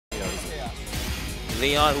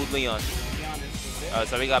Leon, who's Leon?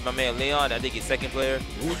 So we got my man Leon. I think he's second player.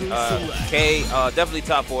 K, definitely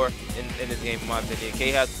top 4 in this game, in my opinion.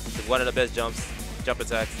 K has one of the best jump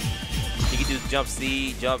attacks. He can do jump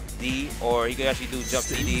C, jump D, or he can actually do jump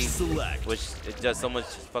CD, which is just so much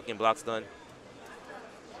fucking block stun.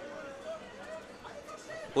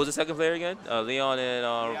 Who's the second player again? Leon and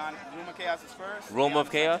Roomofchaos is first.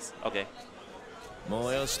 Roomofchaos? Okay.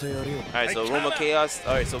 Alright, so Roomofchaos.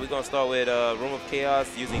 Alright, so we're gonna start with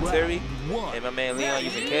Roomofchaos using Terry. And my man Leon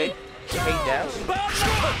using K. K dash.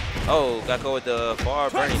 Oh, got go with the far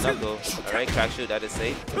burning knuckle. Alright, crack shoot, that is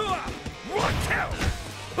safe.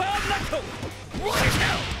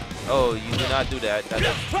 Oh, you do not do that. That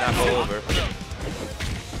does not go over.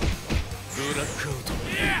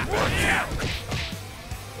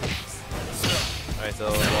 Alright, so a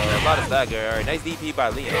lot of stagger. Alright, nice DP by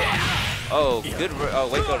Leon. Oh, good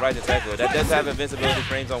wake up rising tackle. That does have invincibility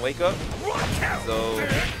frames on wake up. So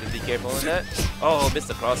just be careful in that. Oh, missed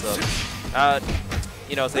the cross up.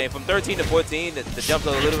 You know, saying from 13 to 14, the jumps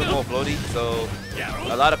are a little bit more floaty. So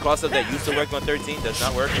a lot of cross up that used to work on 13 does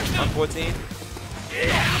not work on 14.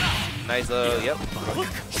 Nice, yep.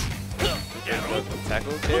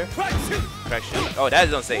 Tackle there. Crack shoot. Oh, that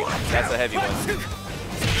is unsafe. That's a heavy one.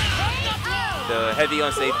 The heavy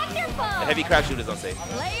unsafe. The heavy crack shoot is unsafe.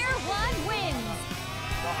 Player 1 wins.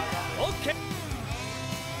 Okay.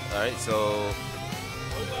 Alright, so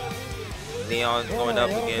Leon going up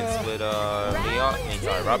against with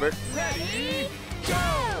Robert.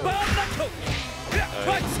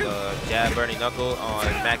 Alright, jab burning knuckle on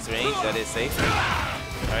max range, that is safe.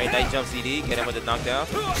 Alright, nice jump CD, get him with the knockdown.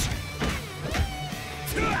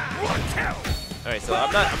 Alright, so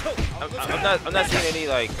I'm not seeing any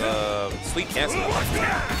like sweep cancel.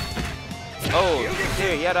 Oh,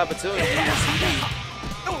 here he had opportunity to use CD.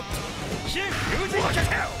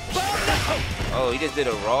 Oh, he just did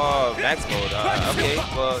a raw max mode. Okay,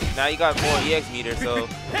 well now you got more EX meter, so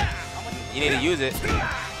you need to use it.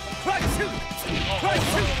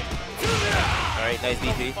 Alright, nice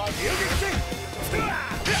DP.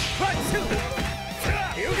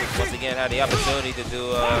 Once again, had the opportunity to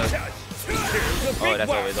do. Oh,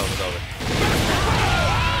 that's over. It's over.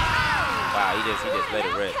 Wow, he just let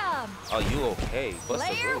it rip. Oh, you okay? What's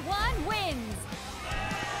the Player move? 1 wins.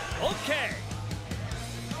 Okay.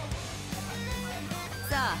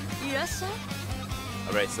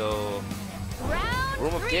 Alright, so Round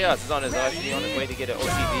Roomofchaos is on his way to get an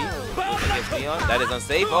OCV against Leon. That is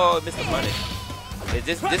unsafe. Oh, it missed the punish.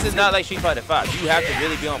 This is not like Street Fighter 5. You have to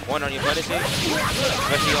really be on point on your punishing,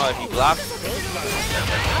 especially if you block.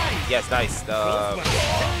 Yes, nice.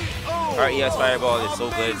 RES Fireball is so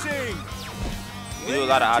good. You can do a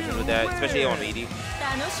lot of options with that, especially on meaty.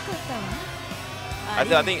 I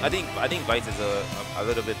think Bites is a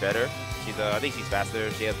little bit better. I think she's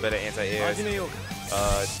faster. She has better anti-airs.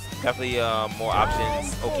 Definitely more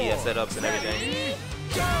options, OKS setups and everything.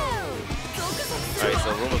 Alright,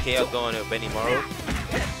 so Roomofchaos going to Benny Morrow.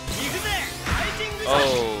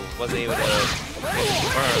 Oh, wasn't able to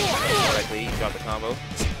confirm correctly. He dropped the combo.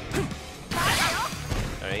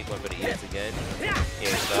 Alright, going for the ES again.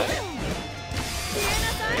 ES stuck.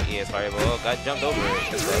 Alright, ES Fireball. Got jumped over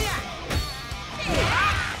it.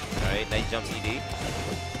 Alright, nice jump CD.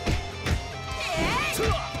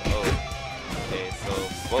 Oh. Okay, so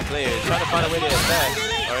both players trying to find a way to attack.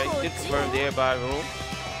 Alright, good confirmed there by Room.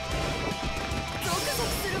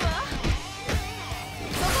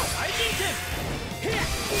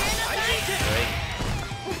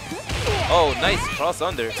 Oh, nice cross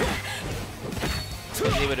under.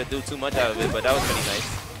 Wasn't able to do too much out of it, but that was pretty nice.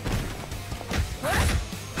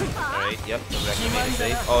 Alright, yep, actually made it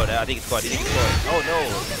safe. Oh, I think it's caught. Oh no,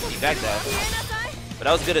 he backed that. But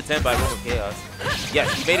that was a good attempt by Roomofchaos.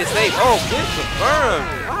 Yes, he made it safe. Oh, good confirmed.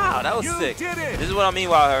 Wow, that was sick. This is what I mean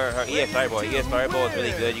by her EX Fireball. EX Fireball is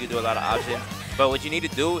really good. You can do a lot of options. But what you need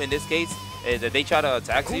to do in this case is if they try to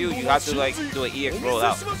attack you, you have to like do an EX roll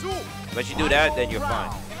out. Once you do that, then you're fine.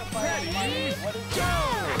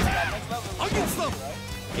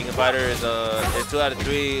 King of Fighter is 2 out of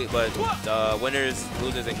 3, but winners,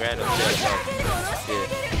 losers, and grandos. Yeah.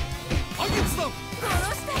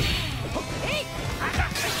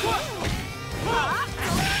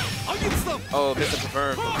 Oh, missed a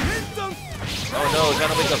confirm. Oh no,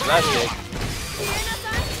 trying to make a flash kick.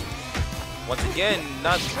 Once again,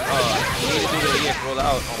 not you need to do the EX roll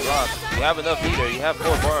out on block. You have enough meter, you have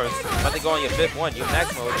 4 bars. About to go on your 5th one, you're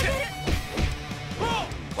max mode.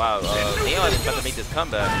 Wow, Leon is about to make this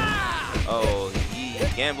comeback. Oh, he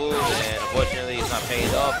gambled and unfortunately it's not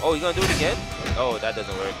paying off. Oh, he's gonna do it again? Oh, that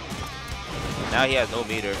doesn't work. Now he has no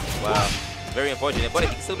meter. Wow. Very unfortunate, but he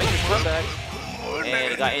can still make this comeback.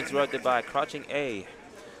 And it got interrupted by crouching A.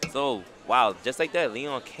 So, wow, just like that,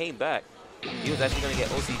 Leon came back. He was actually going to get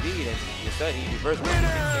OCV, and instead he reversed one.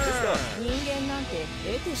 Good stuff.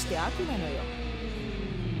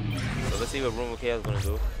 So let's see what Roomofchaos is going to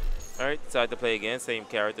do. All right, decide to play again. Same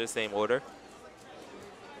character, same order.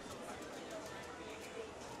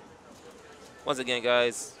 Once again,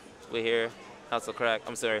 guys, we're here. House of Crack.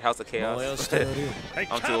 I'm sorry, House of Chaos.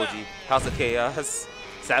 I'm too OG. House of Chaos.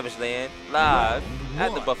 Savage Land. Live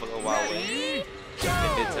at the Buffalo Wild Wings in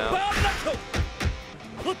Midtown.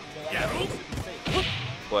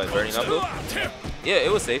 What, burning up loop? Yeah,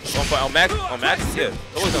 it was safe. On max? On max? Yeah.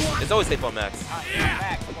 It's always safe on max.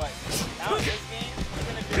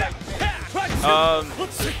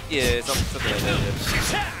 Yeah, something like that.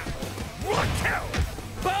 Yeah.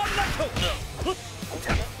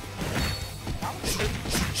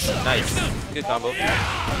 Nice. Good combo.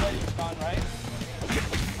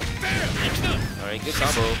 Alright, good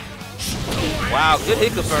combo. Wow, good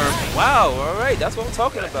hit confirm. Wow, alright, that's what I'm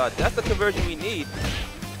talking about. That's the conversion we need.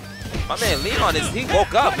 My man Leon, he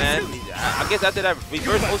woke up, man. I guess after that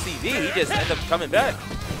reverse OCV, he just ended up coming back.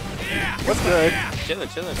 What's good? Chilling,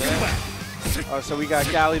 man. So we got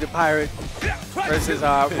Galley the Pirate versus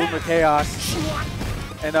Roomofchaos.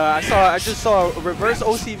 And I just saw a reverse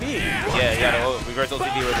OCV. Yeah, he got a reverse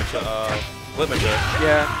OCV with Mature.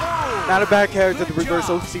 Yeah, not a bad character to reverse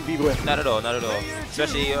OCV with. Not at all.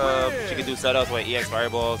 Especially she could do setups with EX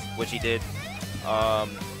Fireballs, which he did.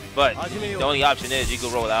 But the only option is you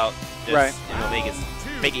could roll out. Just, right. You know,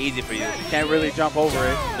 make it easy for you. Can't really jump over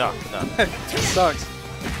it. No. Sucks.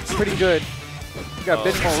 It's pretty good. You got a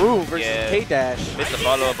bit more room versus K-Dash. Missed the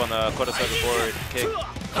follow-up on the quarter circle forward kick.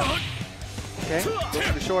 Okay, go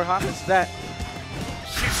for the short hop into that.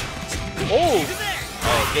 Oh,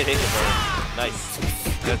 good hit confirm. Nice.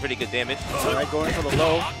 That's pretty good damage. All right, going for the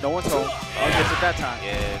low. No one's home. Gets it that time.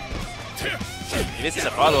 Yeah. You're missing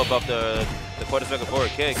the follow-up of the quarter circle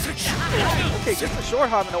forward kick. Okay, gets the short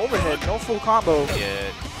hop and the overhead. No full combo.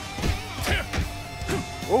 Yeah.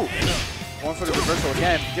 Oh, going for the reversal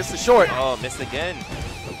again. Gets the short. Oh, missed again.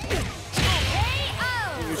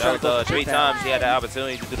 That was 3 times he had the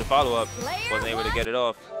opportunity to do the follow-up. Wasn't able to get it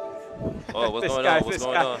off. Oh, what's going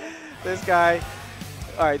on? This guy.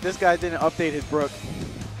 All right, this guy didn't update his Brook.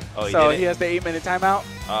 Oh, so he has the 8-minute timeout.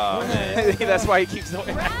 Oh, man. That's why he keeps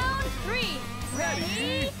doing that. Round 3.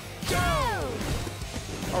 Ready, go.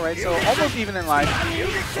 All right, so almost even in life.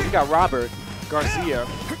 We got Robert Garcia,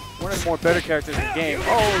 one of the more better characters in the game.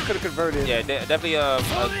 Oh, he could have converted. Yeah, definitely a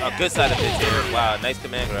good side of it here. Wow, nice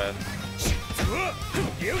command grab.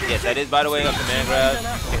 Yes, that is, by the way, a command grab.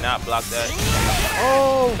 Cannot block that.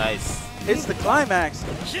 Oh, nice. It's the climax.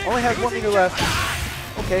 Only has 1 meter left.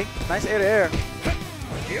 Okay, nice air-to-air.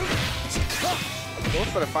 Goes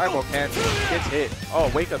for the fireball can. Gets hit. Oh,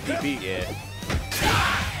 wake up DB. Yeah.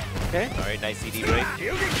 Okay. All right, nice CD break.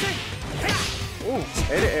 Ooh,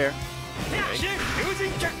 air-to-air.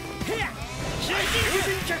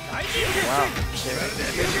 Wow.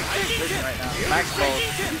 Right now. Max mode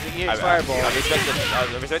using EX Fireball. I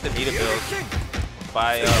respect the meter build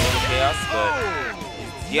by Roomofchaos,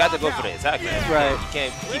 but you have to go for the attack, man. Right. You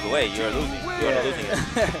can't keep away. You're losing. You're losing it.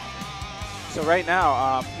 So right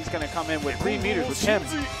now, he's going to come in with 3 meters with Kim.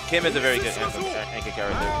 Kim is a very good anchor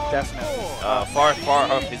character. Definitely. Far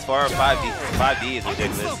up. His far 5D is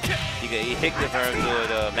ridiculous. He hit confirmed to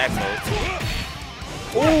the max mode.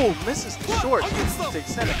 Oh, misses the short to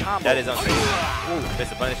extend the combo. That is unsafe. Missed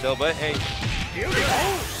the punish though, but hey.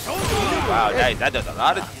 Wow, nice. That does a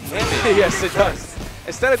lot of damage. Yes, it does.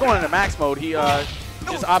 Instead of going into max mode, he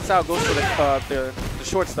just opts out, goes for the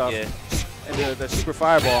short stuff. Yeah. And the super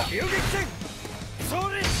fireball.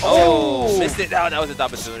 Oh, missed it. Oh, that was his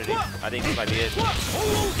opportunity. I think this might be it.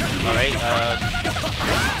 All right.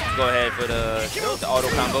 Go ahead for the auto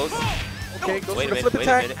combos. Okay, goes Wait for a the minute. flip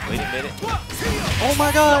attack. Wait a minute. Oh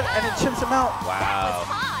my god, and it chimps him out. Wow.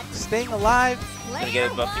 Staying alive. Gonna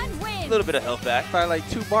get a little bit of health back. Probably like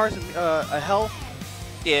 2 bars of health.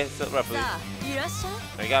 Yeah, so roughly.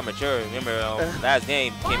 He got mature. Remember, last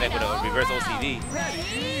game came back with a reverse OCV.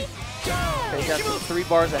 He got 3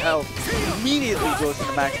 bars of health. Immediately goes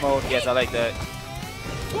into max mode. Yes, I like that.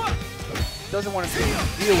 Doesn't want to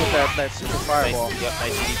deal with that super fireball. Nice, yep,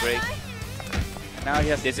 nice CD break. And now he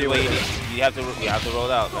has to This is deal what with it. you have to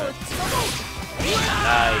roll out, man.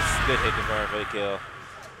 Nice, good hit confirm for the kill.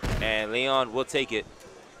 And Leon will take it.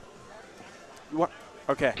 What?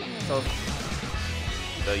 Okay, so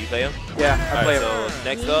you play him? yeah, I play him. So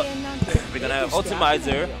next up, we're gonna have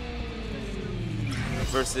Ultimizer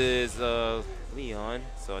versus Leon.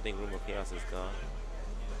 So I think Roomofchaos is gone.